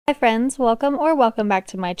Hi friends, welcome back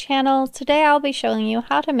to my channel. Today I'll be showing you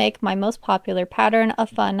how to make my most popular pattern, a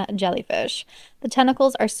fun jellyfish. The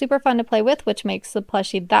tentacles are super fun to play with, which makes the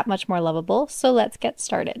plushie that much more lovable, so let's get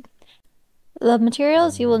started. The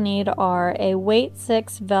materials you will need are a weight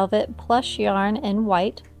 6 velvet plush yarn in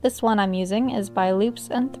white. This one I'm using is by Loops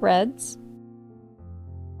and Threads.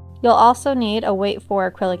 You'll also need a weight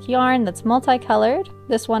 4 acrylic yarn that's multicolored.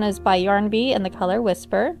 This one is by Yarn Bee in the color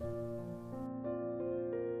Whisper.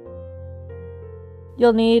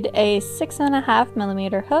 You'll need a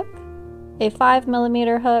 6.5mm hook, a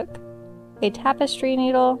 5mm hook, a tapestry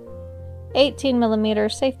needle,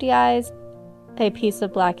 18mm safety eyes, a piece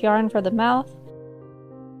of black yarn for the mouth,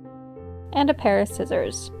 and a pair of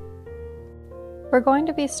scissors. We're going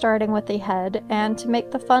to be starting with the head, and to make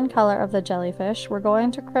the fun color of the jellyfish, we're going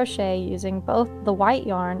to crochet using both the white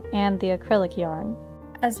yarn and the acrylic yarn,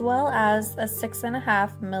 as well as a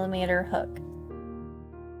 6.5mm hook.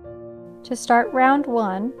 To start round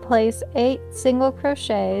 1, place 8 single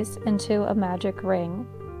crochets into a magic ring.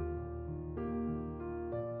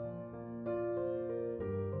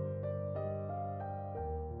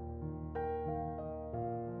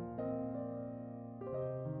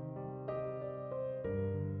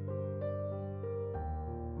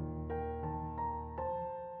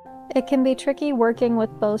 It can be tricky working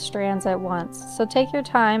with both strands at once, so take your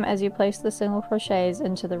time as you place the single crochets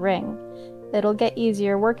into the ring. It'll get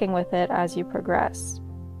easier working with it as you progress.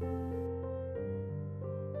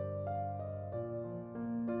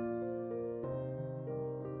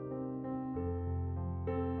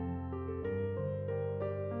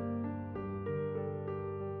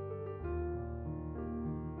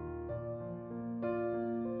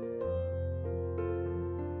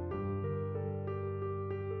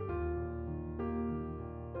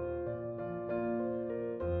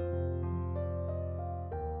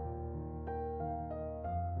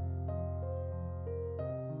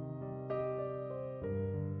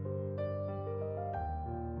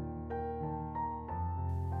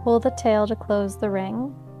 Pull the tail to close the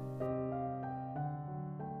ring.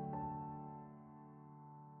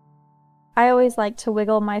 I always like to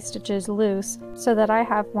wiggle my stitches loose so that I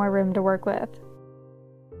have more room to work with.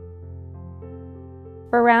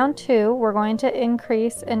 For round 2, we're going to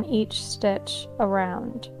increase in each stitch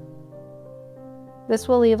around. This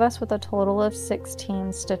will leave us with a total of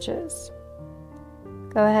 16 stitches.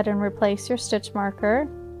 Go ahead and replace your stitch marker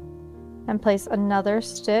and place another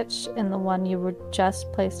stitch in the one you would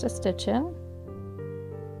just placed a stitch in.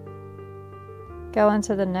 Go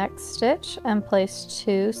into the next stitch and place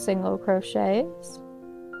 2 single crochets.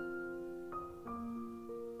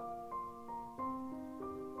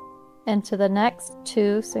 Into the next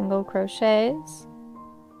 2 single crochets.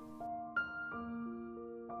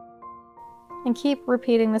 And keep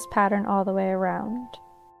repeating this pattern all the way around.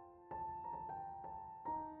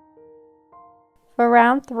 For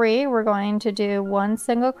round 3, we're going to do 1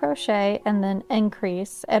 single crochet and then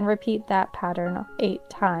increase and repeat that pattern 8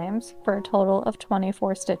 times for a total of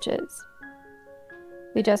 24 stitches.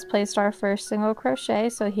 We just placed our first single crochet,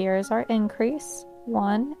 so here is our increase,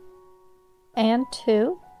 1 and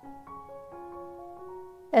 2.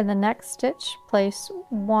 In the next stitch, place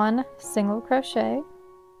 1 single crochet.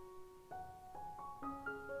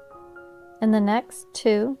 In the next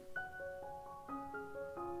 2.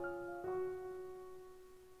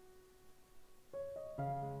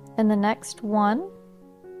 In the next 1,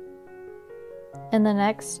 in the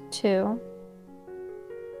next 2,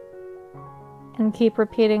 and keep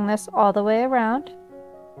repeating this all the way around.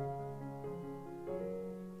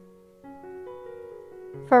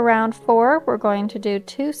 For round 4, we're going to do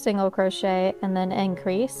 2 single crochet and then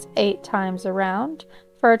increase 8 times around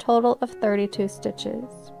for a total of 32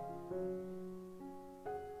 stitches.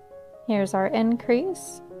 Here's our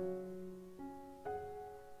increase.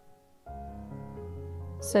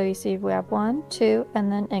 So you see we have 1, 2,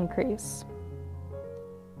 and then increase.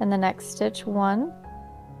 In the next stitch 1,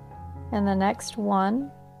 in the next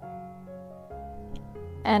 1,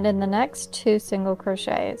 and in the next 2 single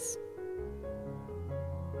crochets.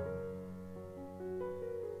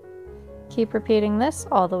 Keep repeating this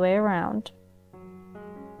all the way around.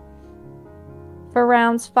 For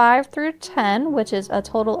rounds 5 through 10, which is a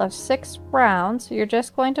total of 6 rounds, you're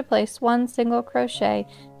just going to place 1 single crochet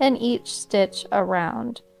in each stitch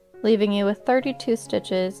around, leaving you with 32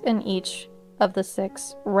 stitches in each of the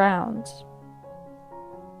 6 rounds.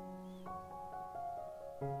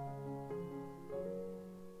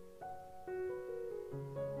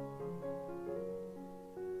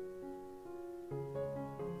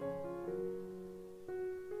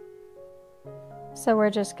 So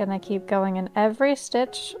we're just going to keep going in every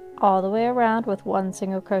stitch all the way around with 1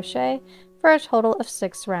 single crochet for a total of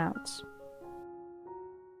 6 rounds.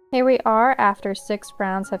 Here we are after 6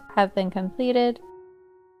 rounds have been completed.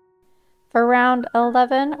 For round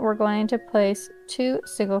 11, we're going to place 2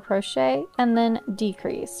 single crochet and then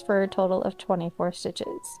decrease for a total of 24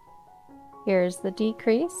 stitches. Here's the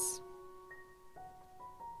decrease.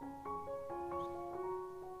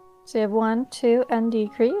 So you have 1, 2, and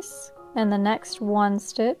decrease, and the next 1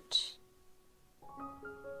 stitch,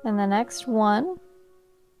 and the next 1,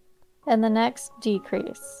 and the next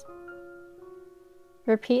decrease.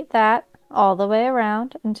 Repeat that all the way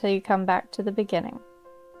around until you come back to the beginning.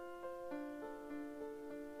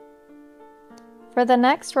 For the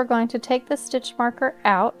next, we're going to take the stitch marker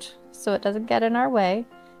out so it doesn't get in our way,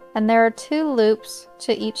 and there are 2 loops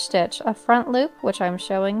to each stitch, a front loop, which I'm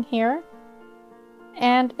showing here,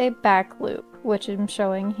 and a back loop, which I'm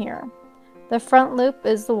showing here. The front loop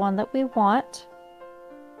is the one that we want,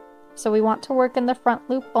 so we want to work in the front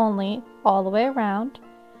loop only all the way around,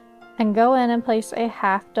 and go in and place a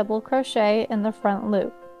half double crochet in the front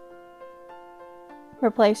loop.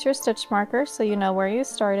 Replace your stitch marker so you know where you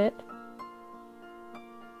started.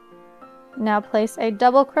 Now place a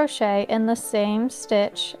double crochet in the same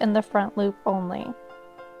stitch in the front loop only.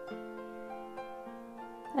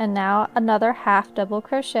 And now another half double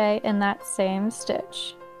crochet in that same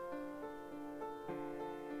stitch.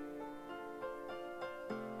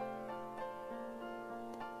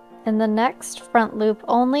 In the next front loop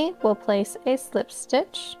only, we'll place a slip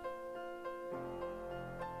stitch.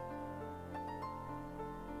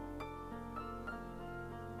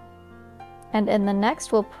 And in the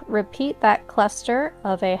next, we'll repeat that cluster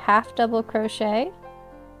of a half double crochet,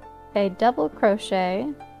 a double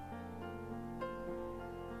crochet,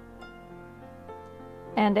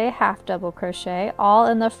 and a half double crochet, all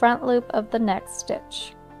in the front loop of the next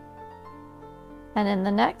stitch. And in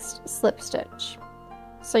the next, slip stitch.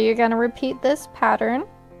 So you're going to repeat this pattern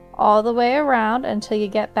all the way around until you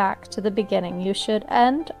get back to the beginning. You should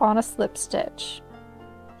end on a slip stitch.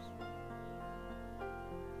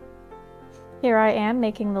 Here I am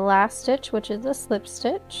making the last stitch, which is a slip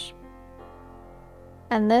stitch.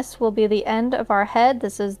 And this will be the end of our head.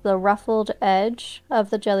 This is the ruffled edge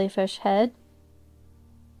of the jellyfish head.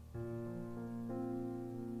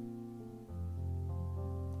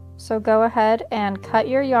 So go ahead and cut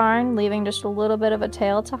your yarn, leaving just a little bit of a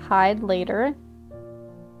tail to hide later.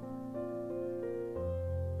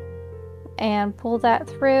 And pull that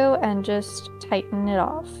through and just tighten it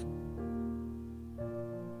off.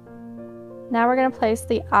 Now we're going to place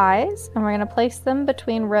the eyes, and we're going to place them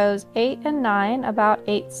between rows 8 and 9, about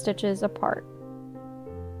 8 stitches apart.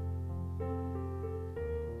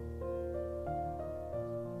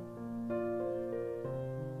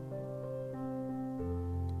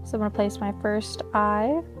 So I'm going to place my first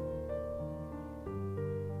eye,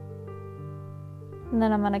 and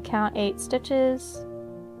then I'm going to count 8 stitches.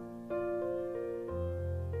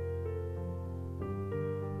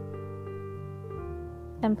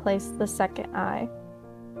 And place the second eye.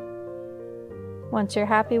 Once you're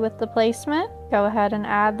happy with the placement, go ahead and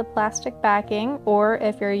add the plastic backing, or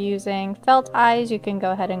if you're using felt eyes, you can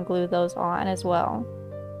go ahead and glue those on as well.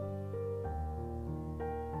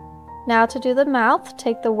 Now to do the mouth,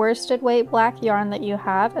 take the worsted weight black yarn that you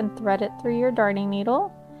have and thread it through your darning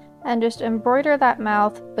needle, and just embroider that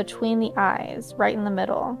mouth between the eyes, right in the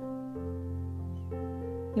middle.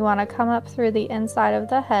 You want to come up through the inside of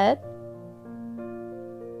the head,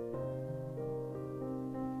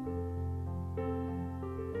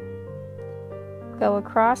 go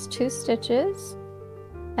across 2 stitches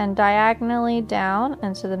and diagonally down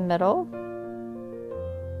into the middle.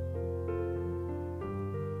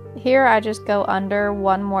 Here I just go under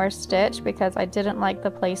 1 more stitch because I didn't like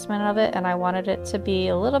the placement of it and I wanted it to be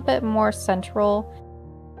a little bit more central.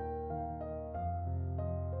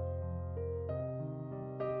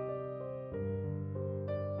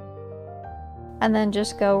 And then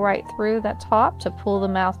just go right through that top to pull the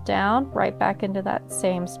mouth down right back into that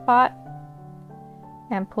same spot.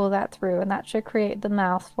 And pull that through, and that should create the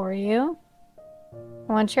mouth for you.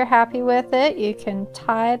 Once you're happy with it, you can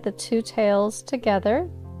tie the 2 tails together.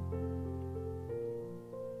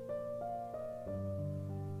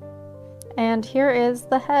 And here is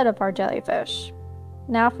the head of our jellyfish.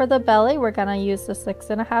 Now for the belly, we're going to use the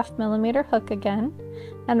 6.5mm hook again.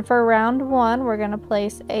 And for round 1, we're going to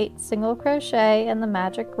place 8 single crochet in the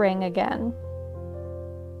magic ring again.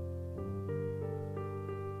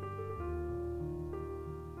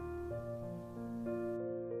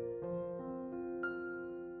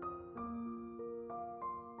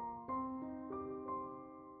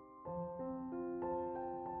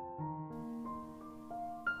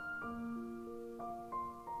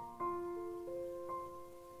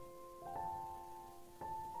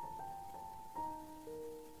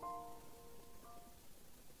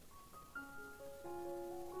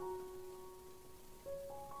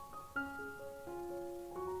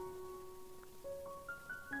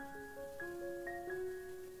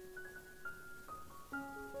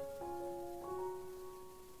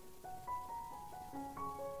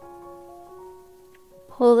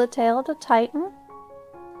 Pull the tail to tighten.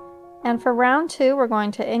 And for round 2, we're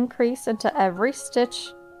going to increase into every stitch,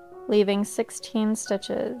 leaving 16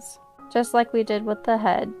 stitches, just like we did with the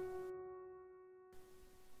head.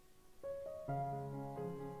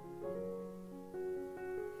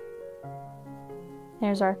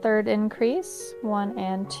 Here's our third increase, 1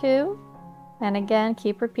 and 2. And again,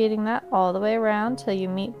 keep repeating that all the way around till you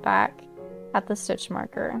meet back at the stitch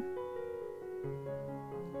marker.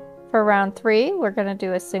 For round 3, we're going to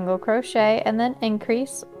do a single crochet and then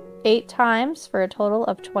increase 8 times for a total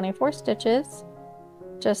of 24 stitches,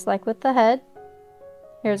 just like with the head.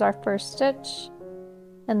 Here's our first stitch,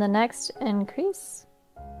 and the next increase.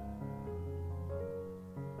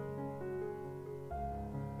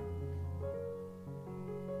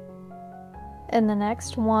 And the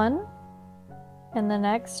next 1, and the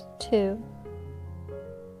next 2.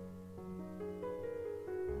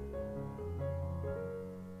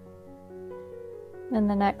 And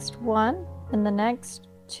the next 1, and the next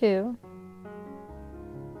 2.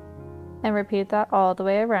 And repeat that all the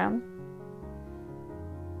way around.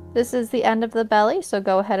 This is the end of the belly, so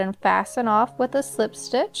go ahead and fasten off with a slip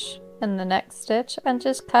stitch in the next stitch and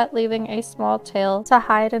just cut, leaving a small tail to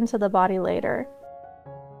hide into the body later.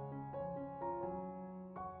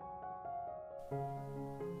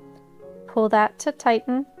 Pull that to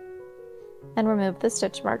tighten and remove the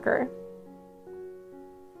stitch marker.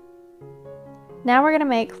 Now we're going to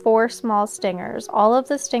make 4 small stingers. All of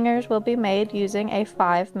the stingers will be made using a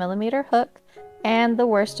 5mm hook and the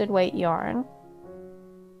worsted weight yarn.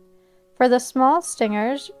 For the small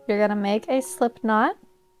stingers, you're going to make a slip knot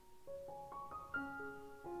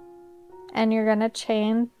and you're going to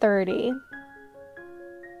chain 30.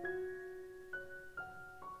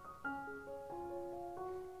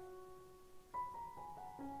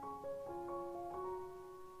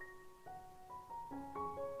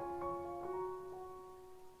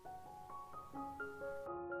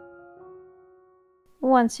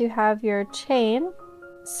 Once you have your chain,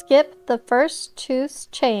 skip the first 2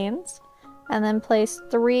 chains and then place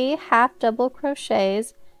 3 half double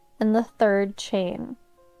crochets in the 3rd chain.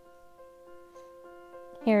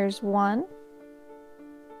 Here's 1.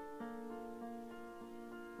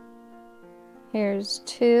 Here's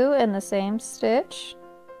 2 in the same stitch.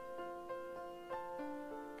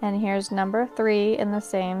 And here's number 3 in the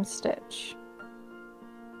same stitch.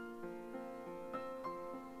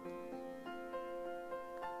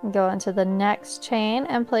 Go into the next chain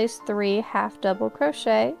and place 3 half double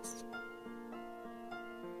crochets.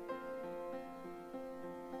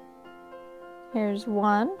 Here's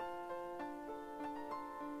 1,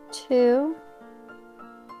 2,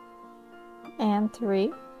 and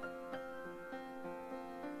 3.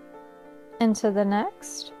 Into the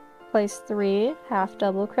next, place 3 half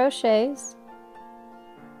double crochets.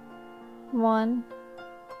 1,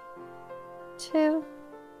 2,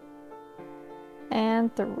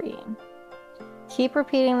 and 3. Keep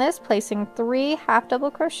repeating this, placing 3 half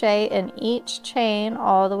double crochet in each chain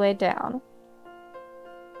all the way down.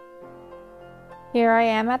 Here I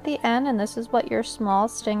am at the end, and this is what your small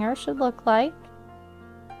stinger should look like.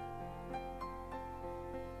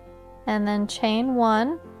 And then chain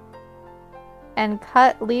 1 and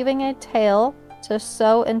cut, leaving a tail to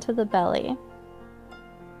sew into the belly.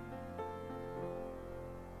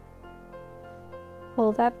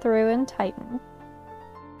 Pull that through and tighten.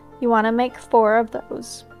 You want to make 4 of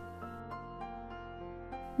those.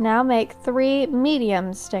 Now make 3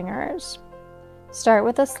 medium stingers. Start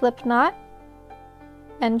with a slip knot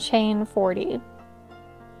and chain 40.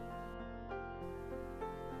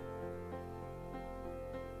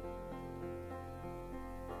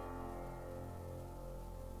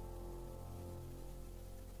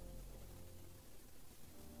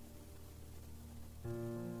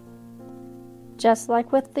 Just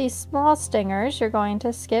like with these small stingers, you're going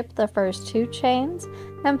to skip the first 2 chains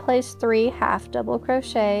and place 3 half double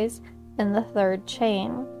crochets in the 3rd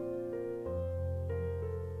chain.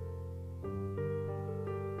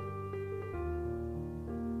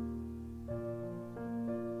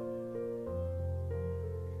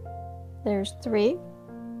 There's 3.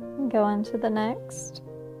 Go into the next.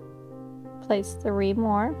 Place 3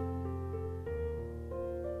 more.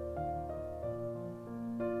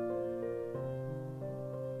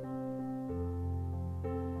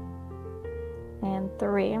 And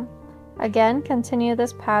 3. Again, continue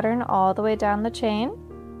this pattern all the way down the chain.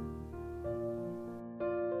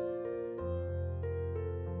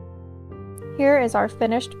 Here is our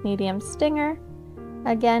finished medium stinger.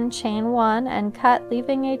 Again, chain 1 and cut,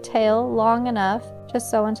 leaving a tail long enough to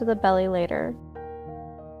sew into the belly later.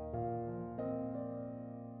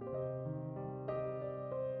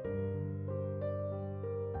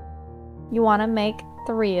 You want to make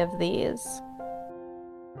 3 of these.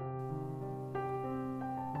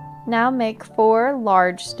 Now make 4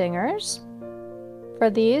 large stingers. For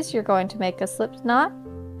these, you're going to make a slip knot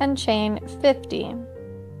and chain 50.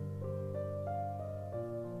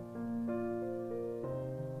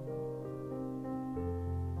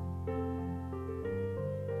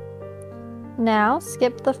 Now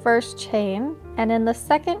skip the first chain, and in the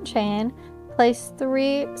second chain, place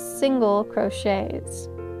 3 single crochets.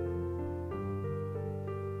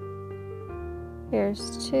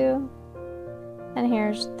 Here's 2, and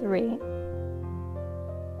here's 3.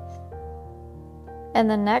 In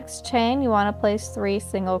the next chain, you want to place 3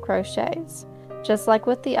 single crochets. Just like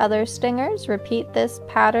with the other stingers, repeat this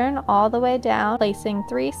pattern all the way down, placing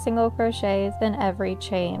 3 single crochets in every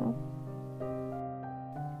chain.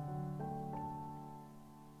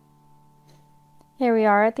 Here we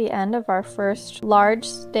are at the end of our first large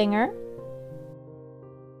stinger.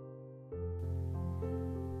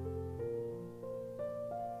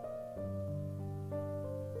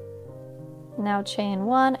 Now chain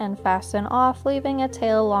 1 and fasten off, leaving a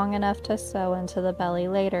tail long enough to sew into the belly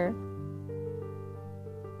later.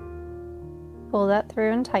 Pull that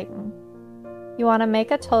through and tighten. You want to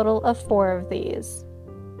make a total of 4 of these.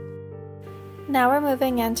 Now we're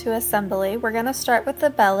moving into assembly. We're going to start with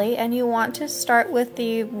the belly, and you want to start with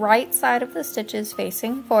the right side of the stitches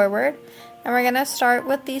facing forward. And we're going to start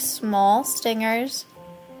with these small stingers.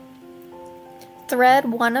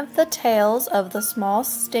 Thread one of the tails of the small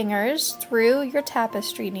stingers through your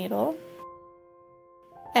tapestry needle.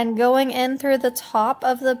 And going in through the top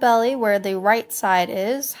of the belly where the right side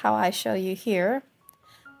is, how I show you here,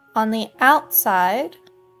 on the outside,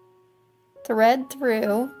 thread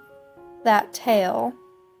through that tail.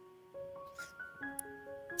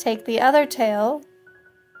 Take the other tail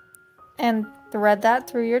and thread that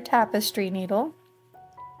through your tapestry needle.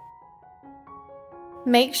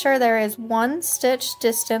 Make sure there is 1 stitch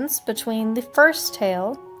distance between the first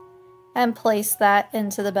tail and place that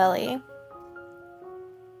into the belly.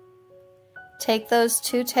 Take those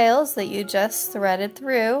 2 tails that you just threaded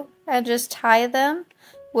through and just tie them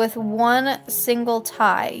with 1 single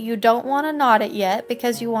tie. You don't want to knot it yet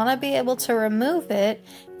because you want to be able to remove it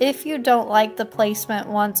if you don't like the placement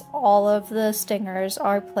once all of the stingers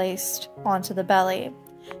are placed onto the belly.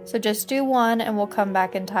 So just do 1 and we'll come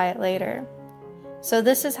back and tie it later. So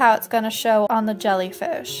this is how it's going to show on the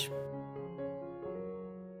jellyfish.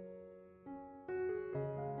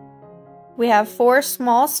 We have 4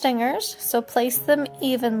 small stingers, so place them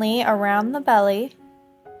evenly around the belly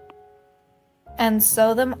and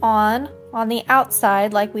sew them on the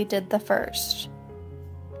outside like we did the first.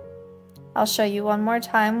 I'll show you one more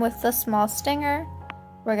time with the small stinger.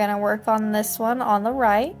 We're going to work on this one on the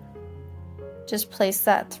right. Just place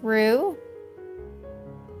that through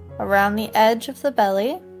around the edge of the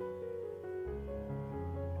belly.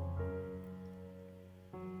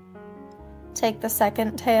 Take the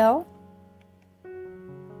second tail.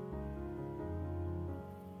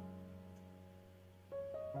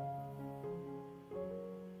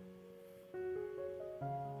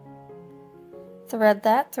 Thread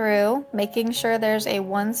that through, making sure there's a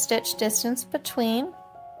 1 stitch distance between,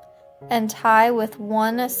 and tie with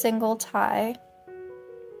 1 single tie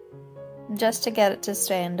just to get it to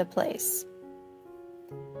stay into place.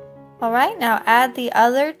 Alright, now add the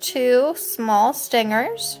other 2 small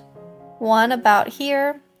stingers, one about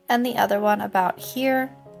here and the other one about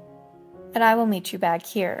here, and I will meet you back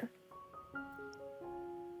here.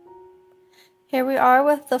 Here we are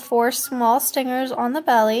with the 4 small stingers on the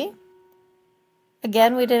belly.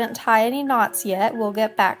 Again, we didn't tie any knots yet. We'll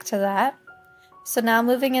get back to that. So now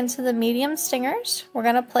moving into the medium stingers, we're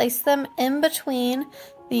going to place them in between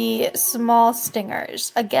the small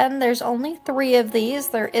stingers. Again, there's only 3 of these.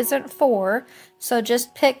 There isn't 4. So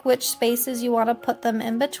just pick which spaces you want to put them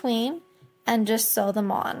in between and just sew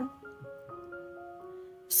them on.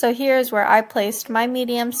 So here's where I placed my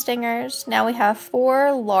medium stingers. Now we have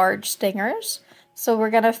 4 large stingers. So we're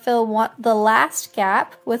going to fill the last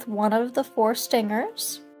gap with one of the 4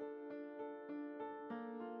 stingers.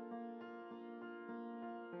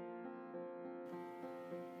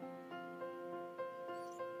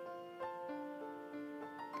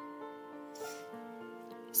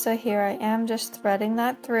 So here I am just threading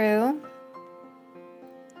that through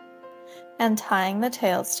and tying the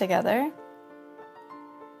tails together.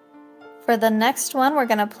 For the next one, we're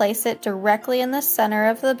going to place it directly in the center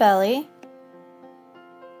of the belly.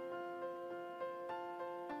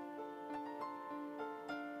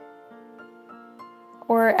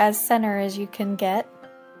 Or as center as you can get.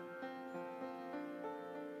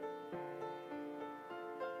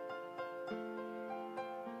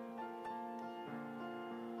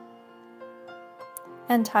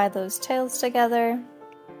 and tie those tails together.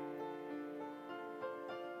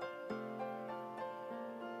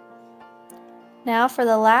 Now for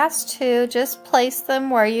the last two, just place them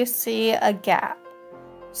where you see a gap.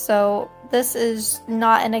 So this is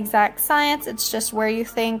not an exact science, it's just where you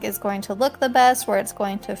think is going to look the best, where it's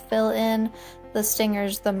going to fill in the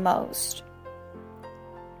stingers the most.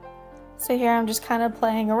 So here I'm just kind of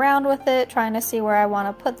playing around with it, trying to see where I want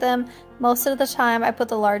to put them. Most of the time I put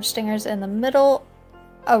the large stingers in the middle,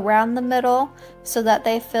 around the middle, so that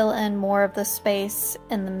they fill in more of the space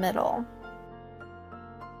in the middle.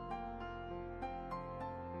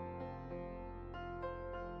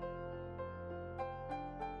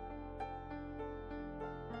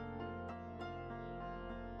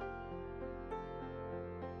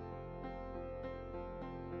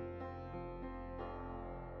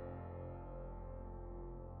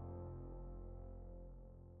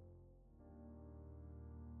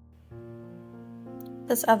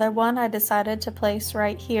 This other one I decided to place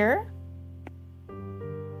right here.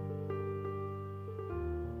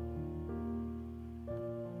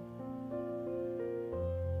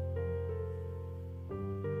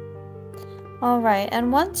 Alright,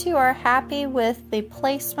 and once you are happy with the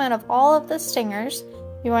placement of all of the stingers,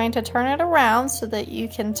 you're going to turn it around so that you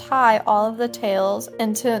can tie all of the tails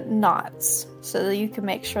into knots, so that you can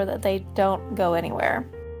make sure that they don't go anywhere.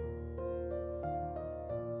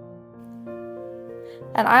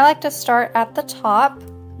 And I like to start at the top,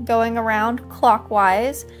 going around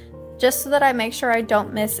clockwise, just so that I make sure I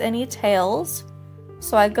don't miss any tails.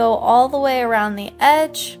 So I go all the way around the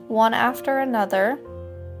edge, one after another.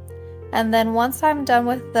 And then once I'm done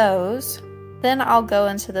with those, then I'll go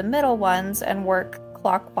into the middle ones and work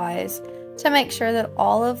clockwise to make sure that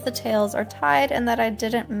all of the tails are tied and that I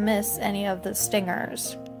didn't miss any of the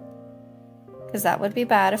stingers. Because that would be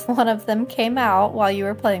bad if one of them came out while you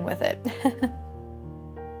were playing with it.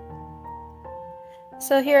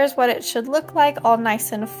 So here's what it should look like, all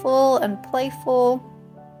nice and full and playful.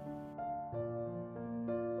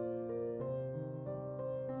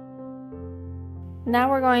 Now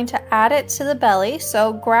we're going to add it to the belly,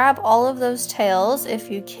 so grab all of those tails if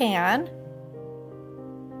you can,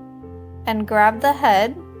 and grab the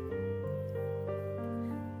head,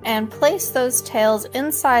 and place those tails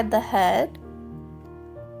inside the head,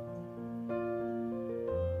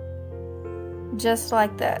 just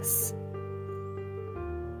like this.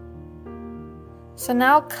 So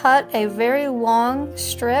now cut a very long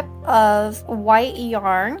strip of white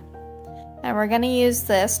yarn, and we're going to use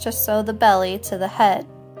this to sew the belly to the head.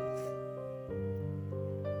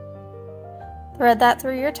 Thread that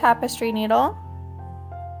through your tapestry needle.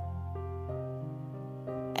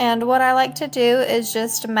 And what I like to do is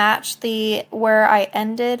just match where I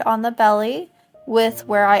ended on the belly with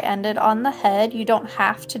where I ended on the head. You don't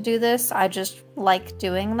have to do this, I just like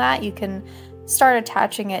doing that. You can start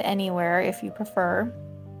attaching it anywhere if you prefer.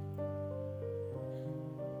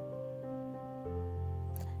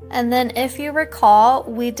 And then if you recall,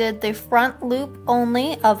 we did the front loop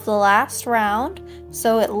only of the last round,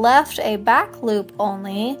 so it left a back loop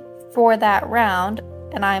only for that round,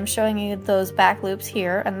 and I'm showing you those back loops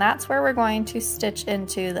here, and that's where we're going to stitch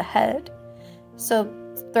into the head. So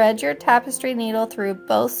thread your tapestry needle through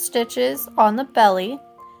both stitches on the belly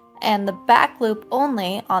and the back loop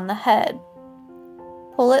only on the head.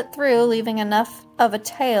 Pull it through, leaving enough of a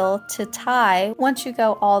tail to tie once you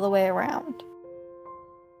go all the way around.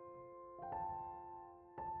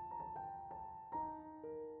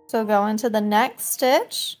 So go into the next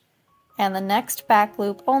stitch and the next back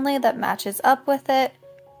loop only that matches up with it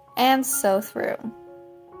and sew through.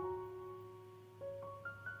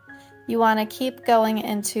 You want to keep going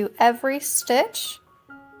into every stitch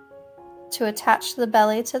to attach the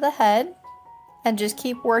belly to the head and just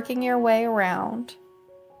keep working your way around.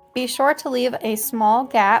 Be sure to leave a small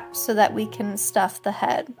gap so that we can stuff the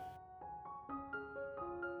head.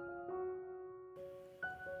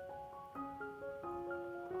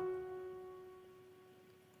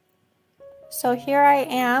 So here I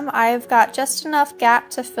am. I've got just enough gap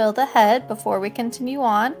to fill the head before we continue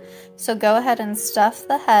on. So go ahead and stuff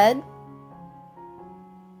the head.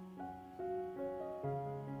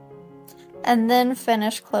 And then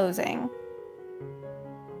finish closing.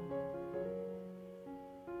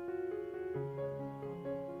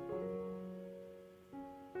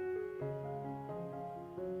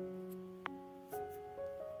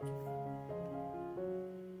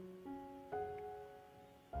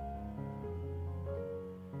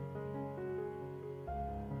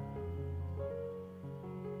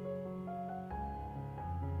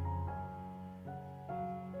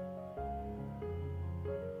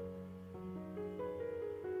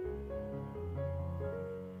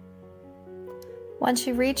 Once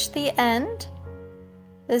you reach the end,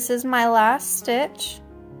 this is my last stitch,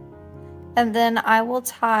 and then I will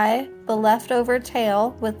tie the leftover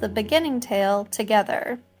tail with the beginning tail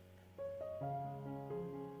together.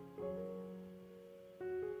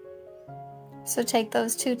 So take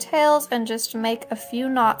those two tails and just make a few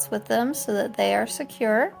knots with them so that they are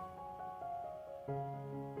secure.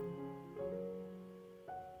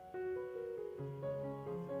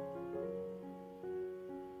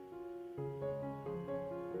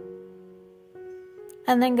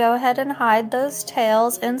 And then go ahead and hide those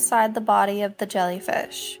tails inside the body of the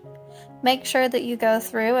jellyfish. Make sure that you go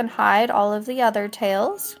through and hide all of the other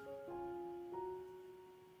tails.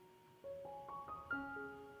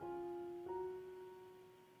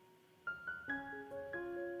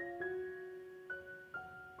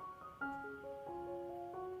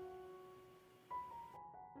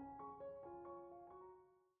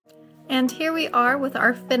 And here we are with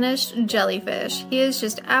our finished jellyfish. He is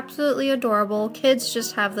just absolutely adorable. Kids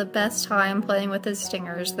just have the best time playing with his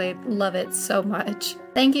stingers. They love it so much.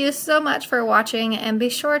 Thank you so much for watching, and be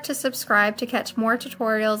sure to subscribe to catch more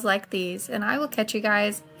tutorials like these, and I will catch you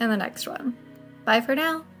guys in the next one. Bye for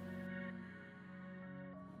now.